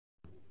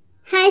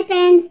Hi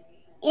friends,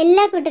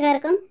 എല്ലാ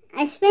കൂട്ടുകാർക്കും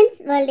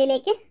അശ്വിൻസ്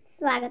വേൾഡിലേക്ക്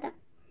സ്വാഗതം.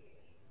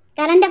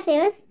 കറണ്ട്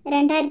അഫയേഴ്സ്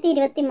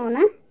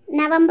 2023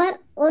 നവംബർ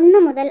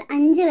 1 മുതൽ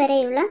 5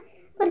 വരെയുള്ള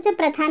കുറച്ച്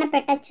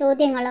പ്രധാനപ്പെട്ട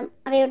ചോദ്യങ്ങളും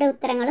അവയുടെ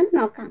ഉത്തരങ്ങളും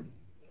നോക്കാം.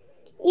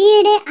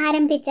 ഈയിടെ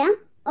ആരംഭിച്ച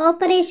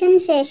ഓപ്പറേഷൻ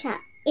ശേഷ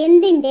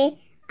എന്തിൻ്റെ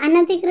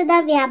അനധികൃത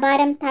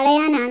വ്യാപാരം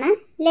തടയാനാണ്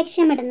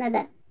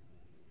ലക്ഷ്യമിടുന്നത്?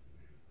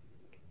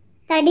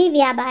 തടി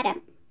വ്യാപാരം.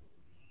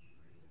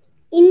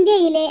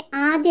 ഇന്ത്യയിലെ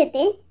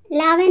ആദ്യത്തെ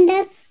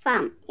ലാവെൻഡർ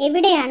ഫാം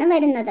എവിടെയാണ്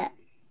വരുന്നത്?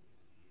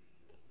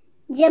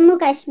 ജമ്മു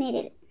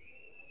കാശ്മീരിൽ.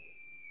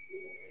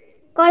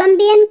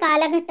 കൊളംബിയൻ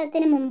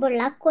കാലഘട്ടത്തിന്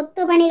മുമ്പുള്ള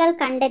കൊത്തുപണികൾ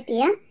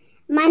കണ്ടെത്തിയ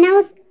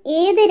മനൗസ്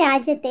ഏത്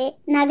രാജ്യത്തെ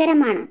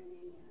നഗരമാണ്?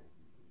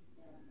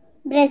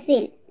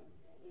 ബ്രസീൽ.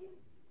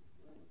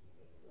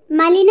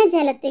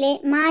 മലിനജലത്തിലെ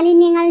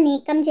മാലിന്യങ്ങൾ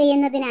നീക്കം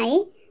ചെയ്യുന്നതിനായി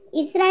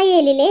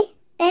ഇസ്രായേലിലെ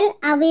ടെൽ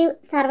അവീവ്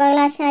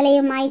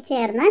സർവകലാശാലയുമായി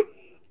ചേർന്ന്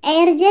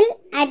എയർജെൽ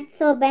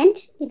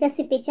അഡ്സോർബന്റ്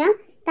വികസിപ്പിച്ച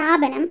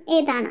സ്ഥാപനം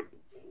ഏതാണ്?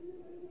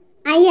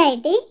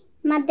 IIT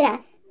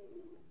മദ്രാസ്.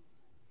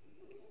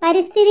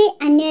 പരിസ്ഥിതി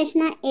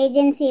അന്വേഷണ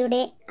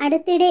ഏജൻസിയുടെ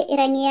അടുത്തിടെ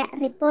ഇറങ്ങിയ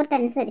റിപ്പോർട്ട്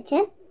അനുസരിച്ച്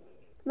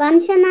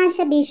വംശനാശ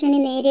ഭീഷണി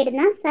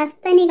നേരിടുന്ന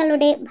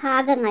സസ്തനികളുടെ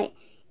ഭാഗങ്ങൾ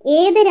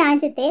ഏത്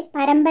രാജ്യത്തെ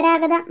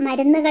പരമ്പരാഗത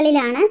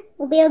മരുന്നുകളിലാണ്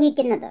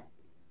ഉപയോഗിക്കുന്നത്?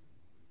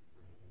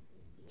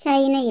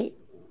 ചൈനയിൽ.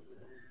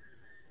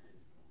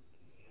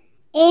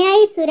 AI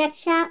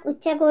സുരക്ഷാ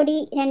ഉച്ചകോടി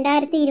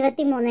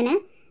 2023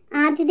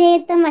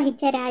 ആതിഥേയത്വം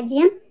വഹിച്ച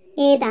രാജ്യം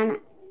ഏതാണ്?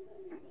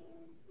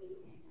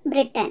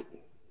 ബ്രിട്ടൻ.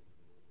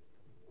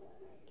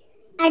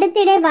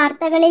 അടുത്തിടെ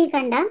വാർത്തകളിൽ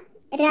കണ്ട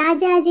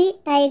രാജാജി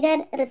ടൈഗർ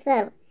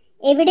റിസർവ്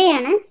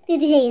എവിടെയാണ്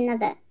സ്ഥിതി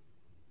ചെയ്യുന്നത്?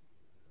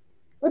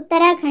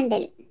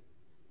 ഉത്തരാഖണ്ഡിൽ.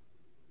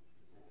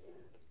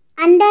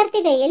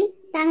 അന്റാർട്ടിക്കയിൽ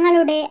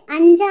തങ്ങളുടെ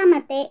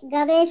 5ാമത്തെ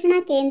ഗവേഷണ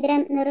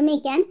കേന്ദ്രം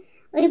നിർമ്മിക്കാൻ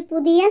ഒരു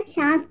പുതിയ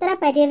ശാസ്ത്ര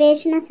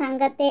പര്യവേഷണ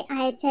സംഘത്തെ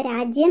അയച്ച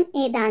രാജ്യം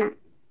ഏതാണ്?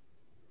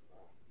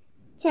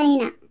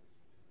 ചൈന.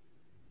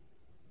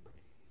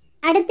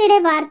 അടുത്തിടെ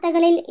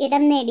വാർത്തകളിൽ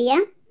ഇടം നേടിയ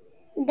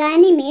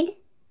ഗാനിമീഡ്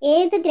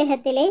ഏത്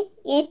ഗ്രഹത്തിലെ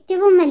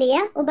ഏറ്റവും വലിയ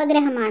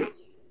ഉപഗ്രഹമാണ്?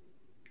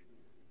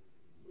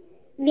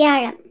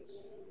 വ്യാഴം.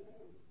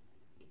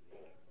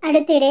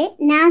 അടുത്തിടെ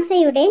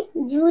നാസയുടെ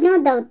ജൂനോ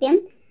ദൗത്യം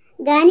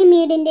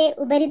ഗാനിമീഡിൻ്റെ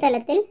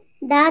ഉപരിതലത്തിൽ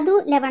ധാതു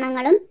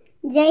ലവണങ്ങളും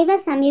ജൈവ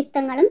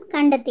സംയുക്തങ്ങളും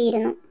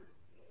കണ്ടെത്തിയിരുന്നു.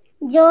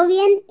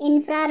 ജോവിയൻ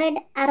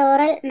ഇൻഫ്രാറെഡ്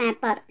അറോറൽ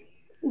മാപ്പർ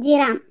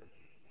ജിറാം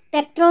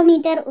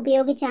സ്പെക്ട്രോമീറ്റർ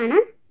ഉപയോഗിച്ചാണ്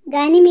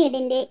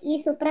ഗാനിമീഡിൻ്റെ ഈ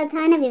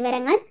സുപ്രധാന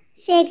വിവരങ്ങൾ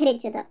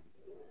ശേഖരിച്ചത്.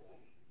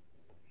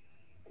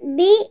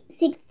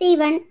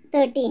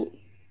 B-6113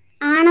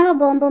 ആണവ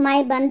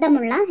ബോംബുമായി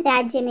ബന്ധമുള്ള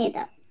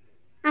രാജ്യമേത്?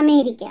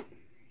 അമേരിക്ക.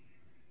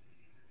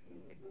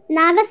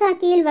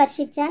 നാഗസാക്കിയിൽ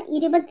വർഷിച്ച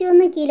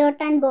 21 കിലോ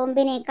ടൺ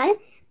ബോംബിനേക്കാൾ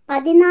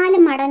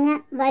 14 മടങ്ങ്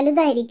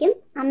വലുതായിരിക്കും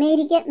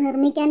അമേരിക്ക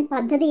നിർമ്മിക്കാൻ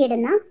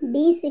പദ്ധതിയിടുന്ന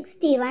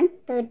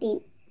B-6113.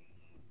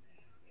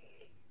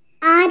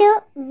 ആരോ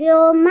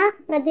വ്യോമ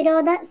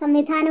പ്രതിരോധ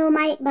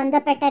സംവിധാനവുമായി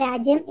ബന്ധപ്പെട്ട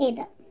രാജ്യം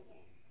ഏത്?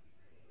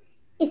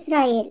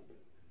 ഇസ്രായേൽ.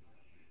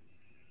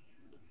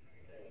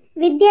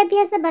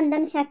 വിദ്യാഭ്യാസ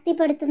ബന്ധം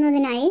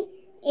ശക്തിപ്പെടുത്തുന്നതിനായി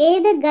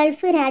ഏത്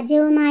ഗൾഫ്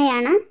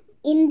രാജ്യവുമായാണ്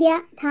ഇന്ത്യ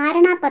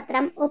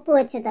ധാരണാപത്രം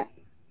ഒപ്പുവെച്ചത്?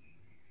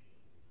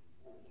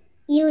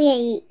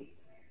 UAE.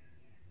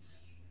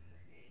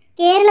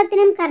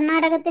 കേരളത്തിനും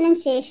കർണാടകത്തിനും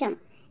ശേഷം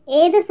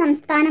ഏത്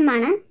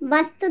സംസ്ഥാനമാണ്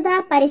വസ്തുതാ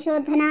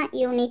പരിശോധനാ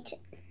യൂണിറ്റ്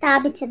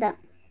സ്ഥാപിച്ചത്?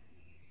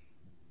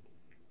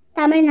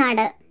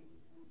 തമിഴ്നാട്.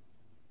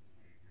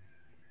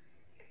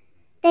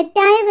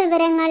 തെറ്റായ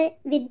വിവരങ്ങൾ,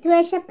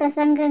 വിദ്വേഷ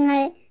പ്രസംഗങ്ങൾ,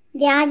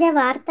 വ്യാജ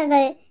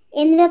വാർത്തകൾ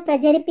എന്നിവ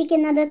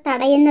പ്രചരിപ്പിക്കുന്നത്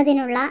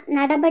തടയുന്നതിനുള്ള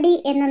നടപടി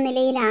എന്ന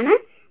നിലയിലാണ്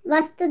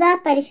വസ്തുതാ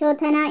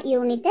പരിശോധനാ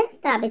യൂണിറ്റ്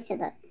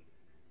സ്ഥാപിച്ചത്.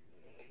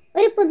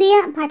 ഒരു പുതിയ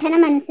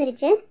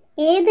പഠനമനുസരിച്ച്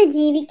ഏത്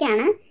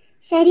ജീവിക്കാണ്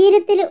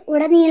ശരീരത്തിൽ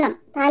ഉടനീളം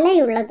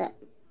തലയുള്ളത്?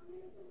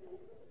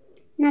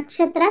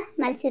 നക്ഷത്ര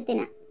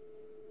മത്സ്യത്തിന്.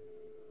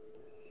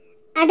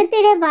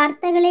 അടുത്തിടെ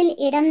വാർത്തകളിൽ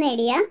ഇടം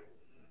നേടിയ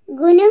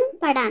ഗുനുങ്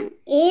പടാങ്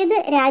ഏത്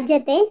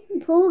രാജ്യത്തെ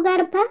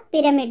ഭൂഗർഭ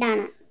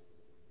പിരമിഡാണ്?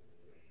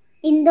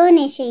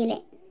 ഇന്തോനേഷ്യയിലെ.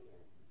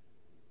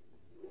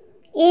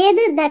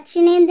 ഏത്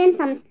ദക്ഷിണേന്ത്യൻ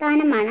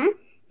സംസ്ഥാനമാണ്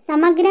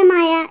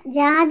സമഗ്രമായ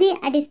ജാതി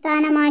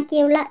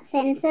അടിസ്ഥാനമാക്കിയുള്ള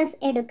സെൻസസ്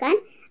എടുക്കാൻ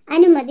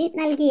അനുമതി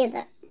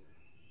നൽകിയത്?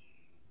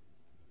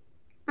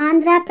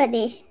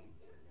 ആന്ധ്രാപ്രദേശ്.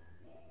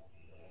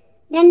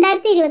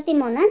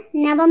 2023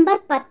 നവംബർ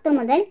 10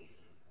 മുതൽ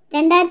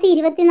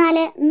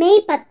 2024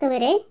 മെയ് 10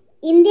 വരെ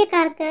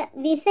ഇന്ത്യക്കാർക്ക്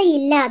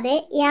വിസയില്ലാതെ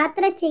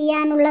യാത്ര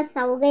ചെയ്യാനുള്ള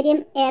സൗകര്യം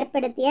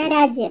ഏർപ്പെടുത്തിയ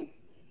രാജ്യം?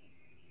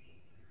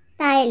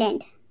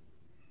 തായ്ലൻഡ്.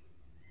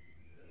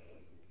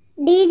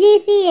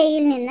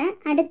 DGCAയിൽ നിന്ന്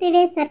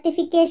അടുത്തിടെ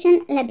സർട്ടിഫിക്കേഷൻ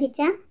ലഭിച്ച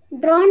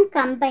ഡ്രോൺ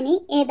കമ്പനി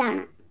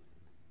ഏതാണ്?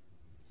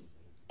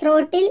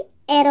 Throttle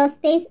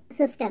aerospace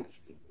systems.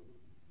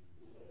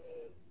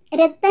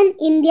 Ratan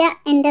India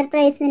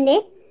എൻ്റർപ്രൈസിൻ്റെ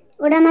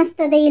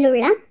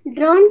ഉടമസ്ഥതയിലുള്ള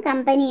ഡ്രോൺ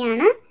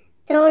കമ്പനിയാണ്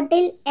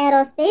ത്രോട്ടിൽ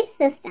എയ്റോസ്പേസ്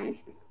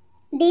സിസ്റ്റംസ്.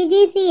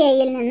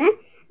 DGCAയിൽ നിന്ന്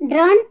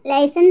ഡ്രോൺ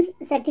ലൈസൻസ്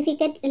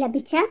സർട്ടിഫിക്കറ്റ്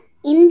ലഭിച്ച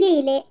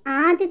ഇന്ത്യയിലെ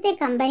ആദ്യത്തെ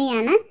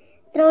കമ്പനിയാണ്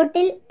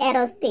throttle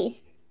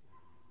aerospace.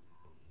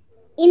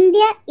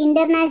 India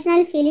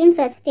international film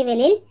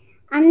ഫെസ്റ്റിവലിൽ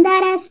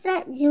അന്താരാഷ്ട്ര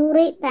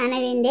ജൂറി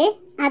പാനലിൻ്റെ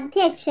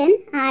അധ്യക്ഷൻ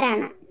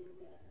ആരാണ്?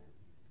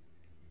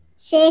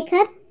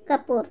 ശേഖർ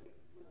കപൂർ.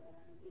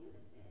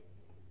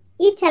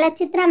 ഈ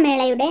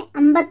ചലച്ചിത്രമേളയുടെ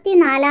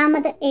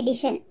 54ാമത്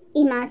എഡിഷൻ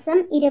ഈ മാസം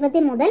 20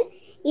 മുതൽ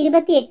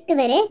 28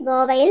 വരെ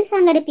ഗോവയിൽ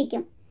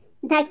സംഘടിപ്പിക്കും.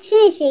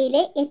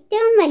 ദക്ഷിണേഷ്യയിലെ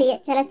ഏറ്റവും വലിയ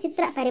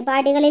ചലച്ചിത്ര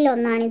പരിപാടികളിൽ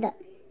ഒന്നാണിത്.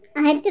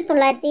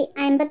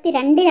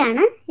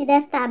 1952 ഇത്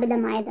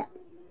സ്ഥാപിതമായത്.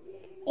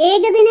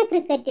 ഏകദിന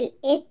ക്രിക്കറ്റിൽ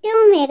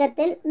ഏറ്റവും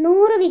വേഗത്തിൽ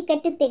 100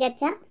 വിക്കറ്റ്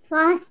തികച്ച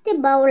ഫാസ്റ്റ്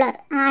ബൗളർ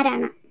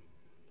ആരാണ്?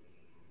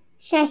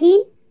 ഷഹീൻ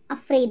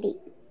അഫ്രീദി.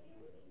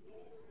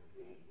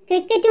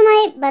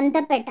 ക്രിക്കറ്റുമായി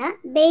ബന്ധപ്പെട്ട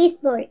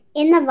ബേസ്ബോൾ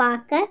എന്ന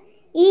വാക്ക്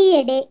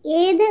ഈയിടെ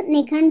ഏത്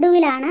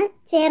നിഘണ്ടുവിലാണ്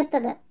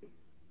ചേർത്തത്?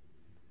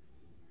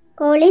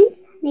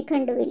 കോളിൻസ്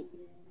നിഘണ്ടുവിൽ.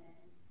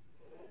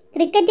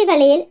 ക്രിക്കറ്റ്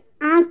കളിയിൽ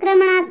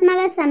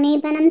ആക്രമണാത്മക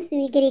സമീപനം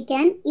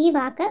സ്വീകരിക്കാൻ ഈ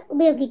വാക്ക്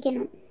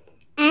ഉപയോഗിക്കുന്നു.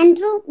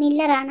 ആൻഡ്രൂ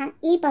മില്ലറാണ്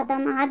ഈ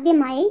പദം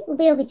ആദ്യമായി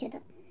ഉപയോഗിച്ചത്.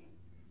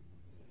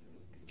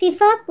 ഫിഫ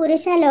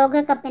പുരുഷ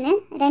ലോകകപ്പിന്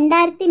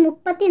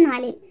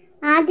 2034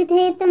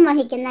 ആതിഥേയത്വം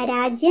വഹിക്കുന്ന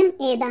രാജ്യം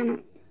ഏതാണ്?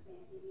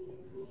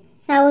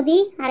 Saudi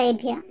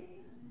Arabia.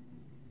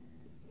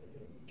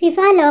 ഫിഫ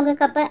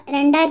ലോകകപ്പ്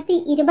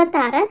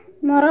 2026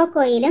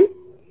 മൊറോക്കോയിലും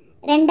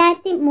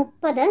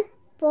 2030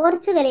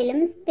 പോർച്ചുഗലിലും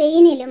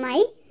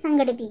സ്പെയിനിലുമായി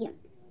സംഘടിപ്പിക്കും.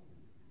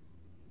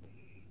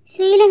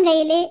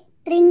 ശ്രീലങ്കയിലെ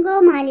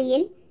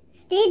ട്രിങ്കോമാലിയിൽ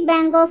സ്റ്റേറ്റ്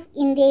ബാങ്ക് ഓഫ്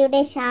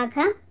ഇന്ത്യയുടെ ശാഖ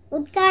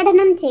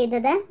ഉദ്ഘാടനം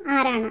ചെയ്തത്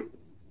ആരാണ്?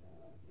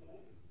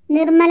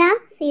 Nirmala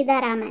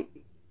Sitharaman.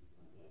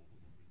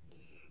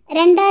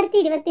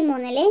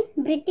 2023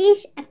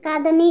 British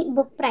academy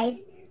book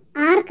price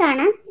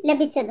ആർക്കാണ്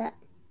ലഭിച്ചത്?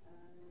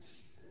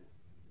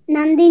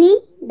 Nandini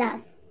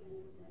Das.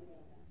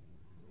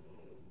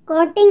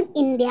 Coating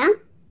India,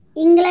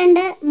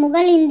 England,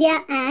 Mughal India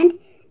and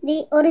the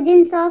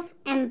origins of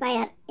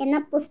Empire എന്ന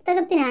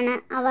പുസ്തകത്തിനാണ്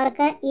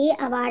അവർക്ക് ഈ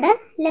അവാർഡ്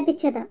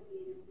ലഭിച്ചത്.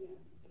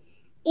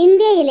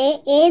 ഇന്ത്യയിലെ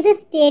ഏത്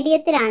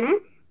സ്റ്റേഡിയത്തിലാണ്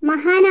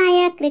മഹാനായ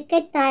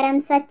ക്രിക്കറ്റ് താരം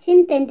സച്ചിൻ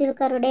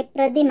ടെണ്ടുൽക്കറുടെ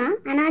പ്രതിമ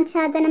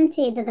അനാച്ഛാദനം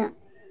ചെയ്തത്?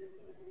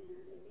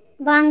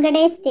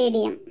 വാങ്കഡെ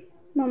സ്റ്റേഡിയം,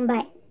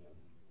 മുംബൈ.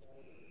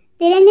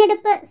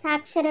 തിരഞ്ഞെടുപ്പ്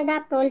സാക്ഷരത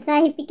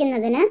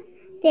പ്രോത്സാഹിപ്പിക്കുന്നതിന്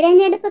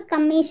തിരഞ്ഞെടുപ്പ്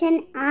കമ്മീഷൻ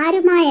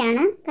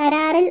ആരുമായാണ്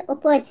കരാറിൽ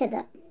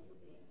ഒപ്പുവെച്ചത്?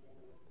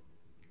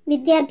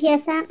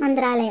 വിദ്യാഭ്യാസ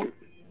മന്ത്രാലയം.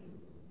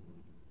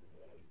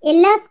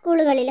 എല്ലാ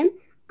സ്കൂളുകളിലും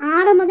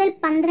 6 മുതൽ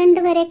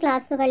 12 വരെ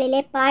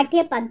ക്ലാസുകളിലെ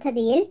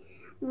പാഠ്യപദ്ധതിയിൽ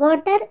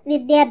വോട്ടർ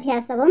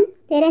വിദ്യാഭ്യാസവും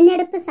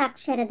തിരഞ്ഞെടുപ്പ്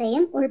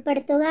സാക്ഷരതയും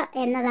ഉൾപ്പെടുത്തുക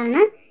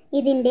എന്നതാണ്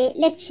ഇതിൻ്റെ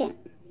ലക്ഷ്യം.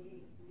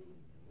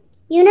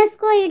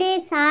 യുനെസ്കോയുടെ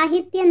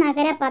സാഹിത്യ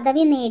നഗര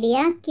പദവി നേടിയ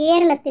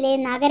കേരളത്തിലെ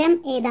നഗരം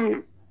ഏതാണ്?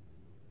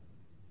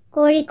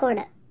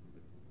 കോഴിക്കോട്.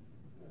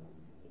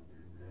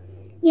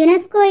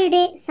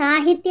 യുനെസ്കോയുടെ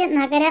സാഹിത്യ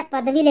നഗര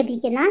പദവി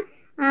ലഭിക്കുന്ന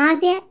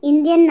ആദ്യ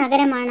ഇന്ത്യൻ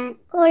നഗരമാണ്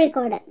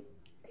കോഴിക്കോട്.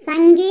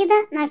 സംഗീത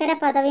നഗര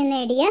പദവി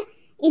നേടിയ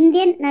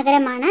ഇന്ത്യൻ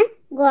നഗരമാണ്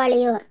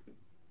ഗ്വാളിയോർ.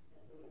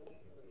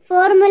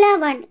 ഫോർമുല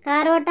 1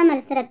 കാറോട്ട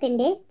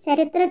മത്സരത്തിൻ്റെ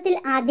ചരിത്രത്തിൽ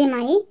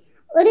ആദ്യമായി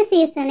ഒരു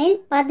സീസണിൽ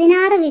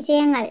 16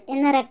 വിജയങ്ങൾ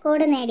എന്ന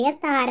റെക്കോർഡ് നേടിയ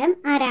താരം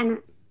ആരാണ്?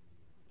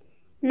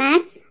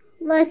 Max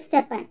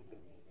Verstappen.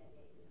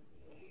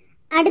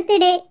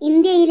 അടുത്തിടെ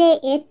ഇന്ത്യയിലെ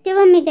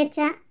ഏറ്റവും മികച്ച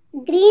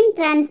ഗ്രീൻ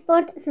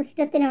ട്രാൻസ്പോർട്ട്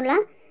സിസ്റ്റത്തിനുള്ള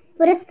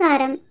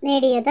പുരസ്കാരം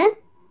നേടിയത്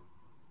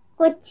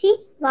കൊച്ചി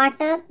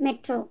വാട്ടർ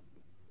മെട്രോ.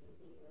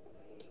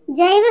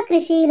 ജൈവ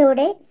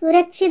കൃഷിയിലൂടെ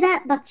സുരക്ഷിത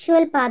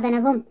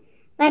ഭക്ഷ്യോൽപാദനവും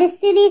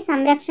പരിസ്ഥിതി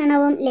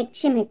സംരക്ഷണവും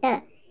ലക്ഷ്യമിട്ട്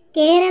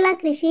കേരള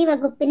കൃഷി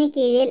വകുപ്പിന്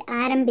കീഴിൽ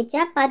ആരംഭിച്ച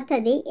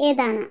പദ്ധതി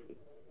ഏതാണ്?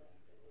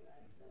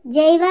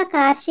 ജൈവ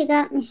കാർഷിക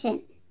മിഷൻ.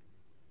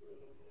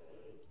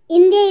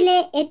 ഇന്ത്യയിലെ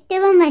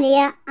ഏറ്റവും വലിയ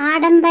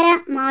ആഡംബര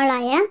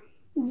മാളായ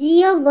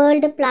ജിയോ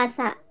വേൾഡ് പ്ലാസ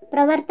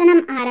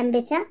പ്രവർത്തനം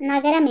ആരംഭിച്ച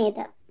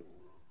നഗരമേത്?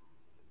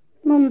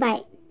 മുംബൈ.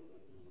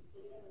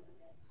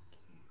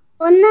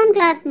 1ാം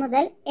ക്ലാസ്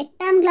മുതൽ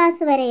 8ാം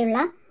ക്ലാസ് വരെയുള്ള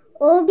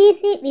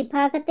OBC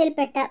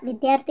വിഭാഗത്തിൽപ്പെട്ട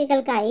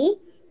വിദ്യാർത്ഥികൾക്കായി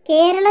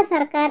കേരള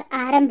സർക്കാർ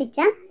ആരംഭിച്ച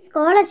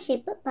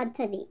സ്കോളർഷിപ്പ്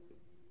പദ്ധതി.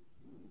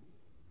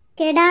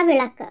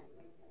 കെടാവിളക്ക്.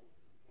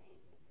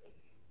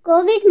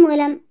 കോവിഡ്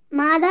മൂലം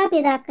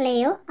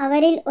മാതാപിതാക്കളെയോ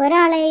അവരിൽ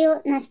ഒരാളെയോ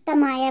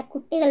നഷ്ടമായ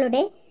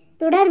കുട്ടികളുടെ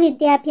തുടർ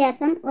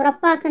വിദ്യാഭ്യാസം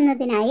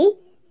ഉറപ്പാക്കുന്നതിനായി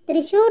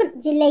തൃശൂർ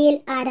ജില്ലയിൽ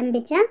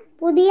ആരംഭിച്ച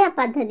പുതിയ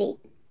പദ്ധതി.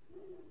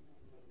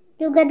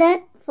 Together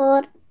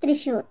for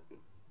Thrissur.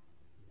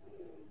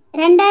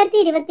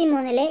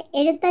 2023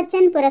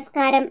 എഴുത്തച്ഛൻ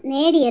പുരസ്കാരം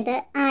നേടിയത്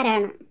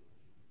ആരാണ്?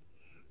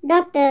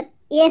 Doctor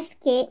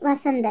SK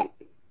Vasanthan.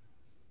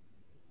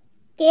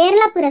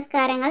 കേരള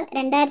പുരസ്കാരങ്ങൾ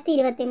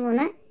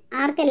 2023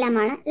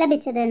 ആർക്കെല്ലാമാണ്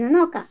ലഭിച്ചതെന്ന്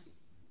നോക്കാം.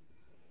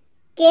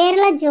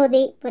 കേരള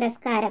ജ്യോതി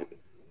പുരസ്കാരം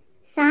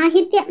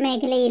സാഹിത്യ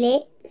മേഖലയിലെ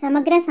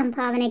സമഗ്ര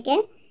സംഭാവനയ്ക്ക്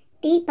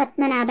T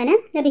പത്മനാഭന്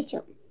ലഭിച്ചു.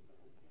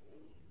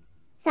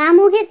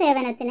 സാമൂഹ്യ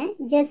സേവനത്തിന്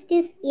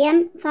ജസ്റ്റിസ് M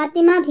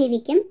ഫാത്തിമ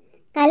ബീവിക്കും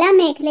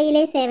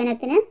കലാമേഖലയിലെ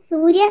സേവനത്തിന്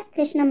സൂര്യ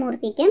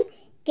കൃഷ്ണമൂർത്തിക്കും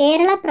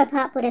കേരള പ്രഭ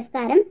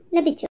പുരസ്കാരം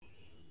ലഭിച്ചു.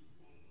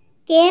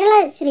 കേരള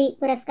ശ്രീ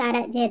പുരസ്കാര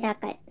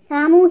ജേതാക്കൾ: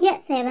 സാമൂഹ്യ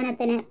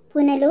സേവനത്തിന്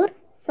പുനലൂർ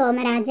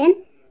സോമരാജൻ,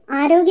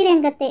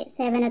 ആരോഗ്യരംഗത്തെ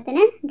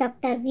സേവനത്തിന്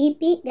ഡോക്ടർ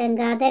വി.പി.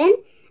 ഗംഗാധരൻ,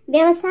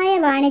 വ്യവസായ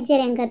വാണിജ്യ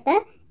രംഗത്ത്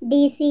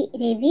ഡി.സി.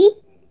 രവി,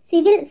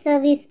 സിവിൽ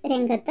സർവീസ്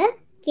രംഗത്ത്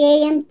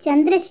കെ.എം.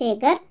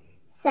 ചന്ദ്രശേഖർ,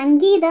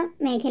 സംഗീത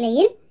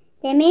മേഖലയിൽ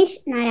രമേശ്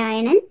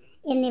നാരായണൻ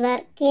എന്നിവർ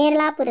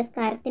കേരള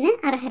പുരസ്കാരത്തിന്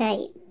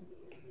അർഹരായി.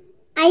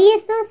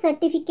 ISO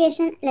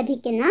സർട്ടിഫിക്കേഷൻ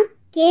ലഭിക്കുന്ന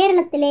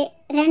കേരളത്തിലെ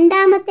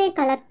രണ്ടാമത്തെ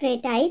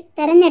കളക്ടറേറ്റായി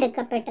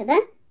തെരഞ്ഞെടുക്കപ്പെട്ടത്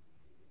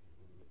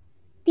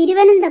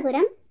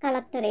തിരുവനന്തപുരം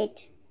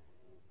കളക്ടറേറ്റ്.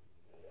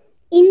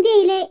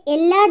 ഇന്ത്യയിലെ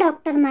എല്ലാ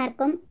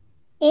ഡോക്ടർമാർക്കും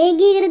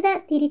ഏകീകൃത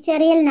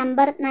തിരിച്ചറിയൽ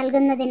നമ്പർ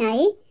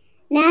നൽകുന്നതിനായി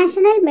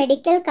നാഷണൽ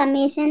മെഡിക്കൽ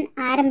കമ്മീഷൻ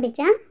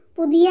ആരംഭിച്ച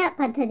പുതിയ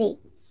പദ്ധതി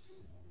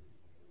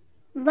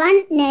വൺ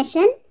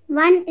നേഷൻ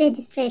വൺ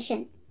രജിസ്ട്രേഷൻ.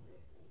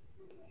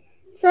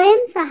 സ്വയം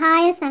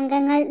സഹായ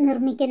സംഘങ്ങൾ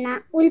നിർമ്മിക്കുന്ന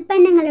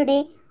ഉൽപ്പന്നങ്ങളുടെ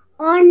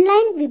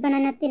ഓൺലൈൻ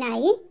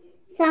വിപണനത്തിനായി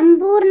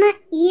സമ്പൂർണ്ണ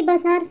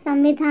ഇ-ബസാർ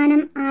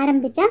സംവിധാനം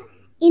ആരംഭിച്ച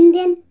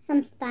ഇന്ത്യൻ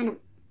സംസ്ഥാനം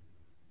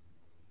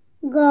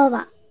ഗോവ.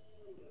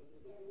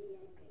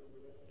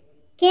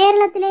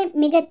 കേരളത്തിലെ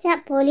മികച്ച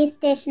പോലീസ്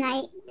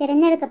സ്റ്റേഷനായി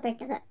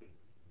തിരഞ്ഞെടുക്കപ്പെട്ടത്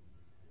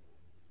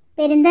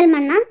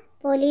പെരിന്തൽമണ്ണ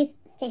പോലീസ്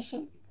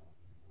സ്റ്റേഷൻ.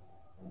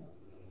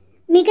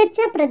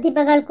 മികച്ച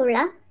പ്രതിഭകൾക്കുള്ള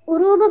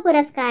ഉറൂബ്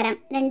പുരസ്കാരം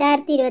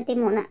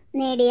 2023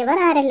 നേടിയവർ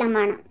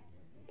ആരെല്ലാമാണ്?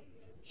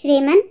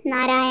 ശ്രീമൻ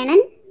നാരായണൻ,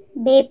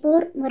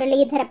 ബേപ്പൂർ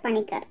മുരളീധര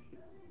പണിക്കർ.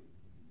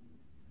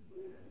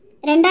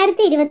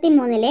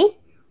 2023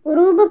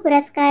 ഉറൂബ്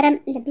പുരസ്കാരം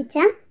ലഭിച്ച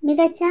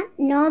മികച്ച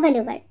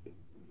നോവലുകൾ: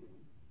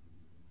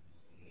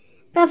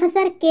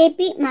 പ്രൊഫസർ K.P.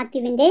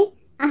 മാത്യുവിൻ്റെ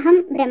അഹം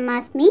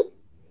ബ്രഹ്മാസ്മി,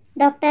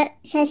 ഡോക്ടർ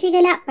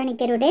ശശികല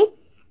പണിക്കരുടെ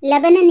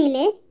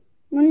ലബനനിലെ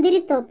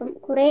മുന്തിരിത്തോപ്പും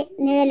കുറേ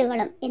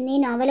നിഴലുകളും എന്നീ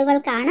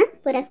നോവലുകൾക്കാണ്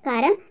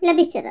പുരസ്കാരം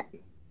ലഭിച്ചത്.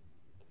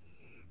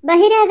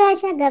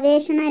 ബഹിരാകാശ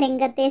ഗവേഷണ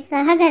രംഗത്തെ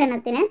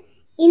സഹകരണത്തിന്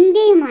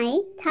ഇന്ത്യയുമായി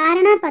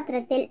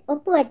ധാരണാപത്രത്തിൽ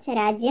ഒപ്പുവെച്ച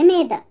രാജ്യം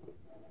ഏത്?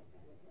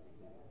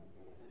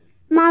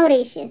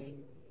 മൗറീഷ്യസ്.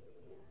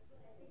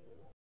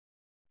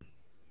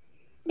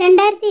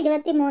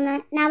 2023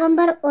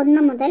 നവംബർ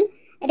 1 മുതൽ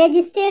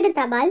രജിസ്റ്റേർഡ്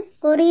തപാൽ,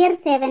 കൊറിയർ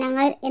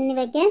സേവനങ്ങൾ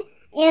എന്നിവയ്ക്ക്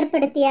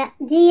ഏർപ്പെടുത്തിയ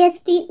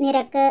GST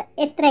നിരക്ക്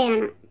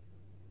എത്രയാണ്?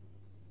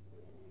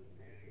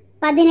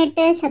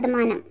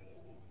 18%.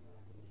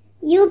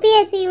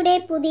 UPSCയുടെ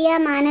പുതിയ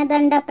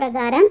മാനദണ്ഡ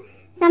പ്രകാരം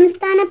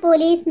സംസ്ഥാന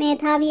പോലീസ്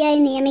മേധാവിയായി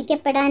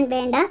നിയമിക്കപ്പെടാൻ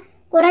വേണ്ട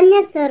കുറഞ്ഞ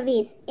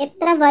സർവീസ്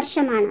എത്ര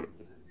വർഷമാണ്?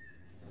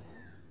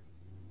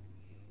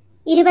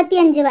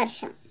 25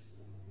 വർഷം.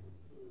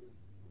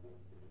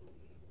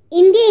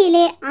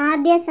 ഇന്ത്യയിലെ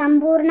ആദ്യ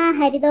സമ്പൂർണ്ണ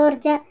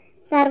ഹരിതോർജ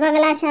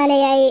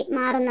സർവകലാശാലയായി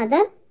മാറുന്നത്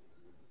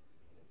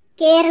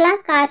കേരള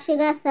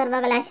കാർഷിക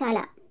സർവകലാശാല.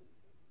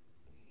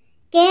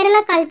 കേരള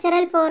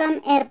കൾച്ചറൽ ഫോറം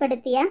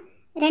ഏർപ്പെടുത്തിയ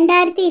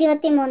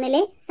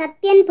 2023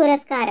 സത്യൻ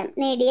പുരസ്കാരം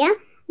നേടിയ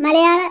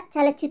മലയാള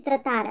ചലച്ചിത്ര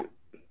താരം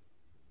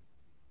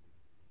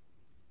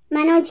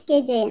മനോജ് കെ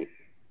ജയൻ.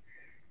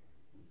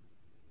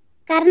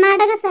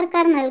 കർണാടക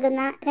സർക്കാർ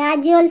നൽകുന്ന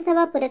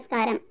രാജ്യോത്സവ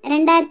പുരസ്കാരം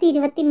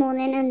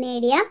 2023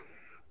 നേടിയ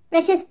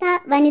പ്രശസ്ത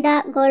വനിതാ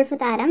ഗോൾഫ്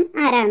താരം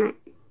ആരാണ്?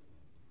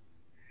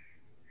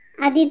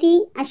 അദിതി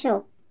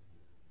അശോക്.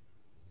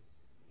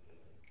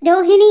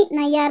 രോഹിണി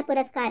നയ്യാർ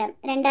പുരസ്കാരം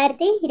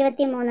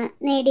 2023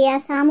 നേടിയ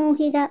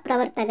സാമൂഹിക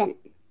പ്രവർത്തകൻ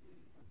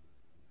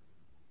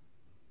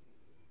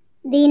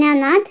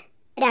ദീനാനാഥ്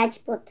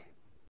രാജ്പുത്.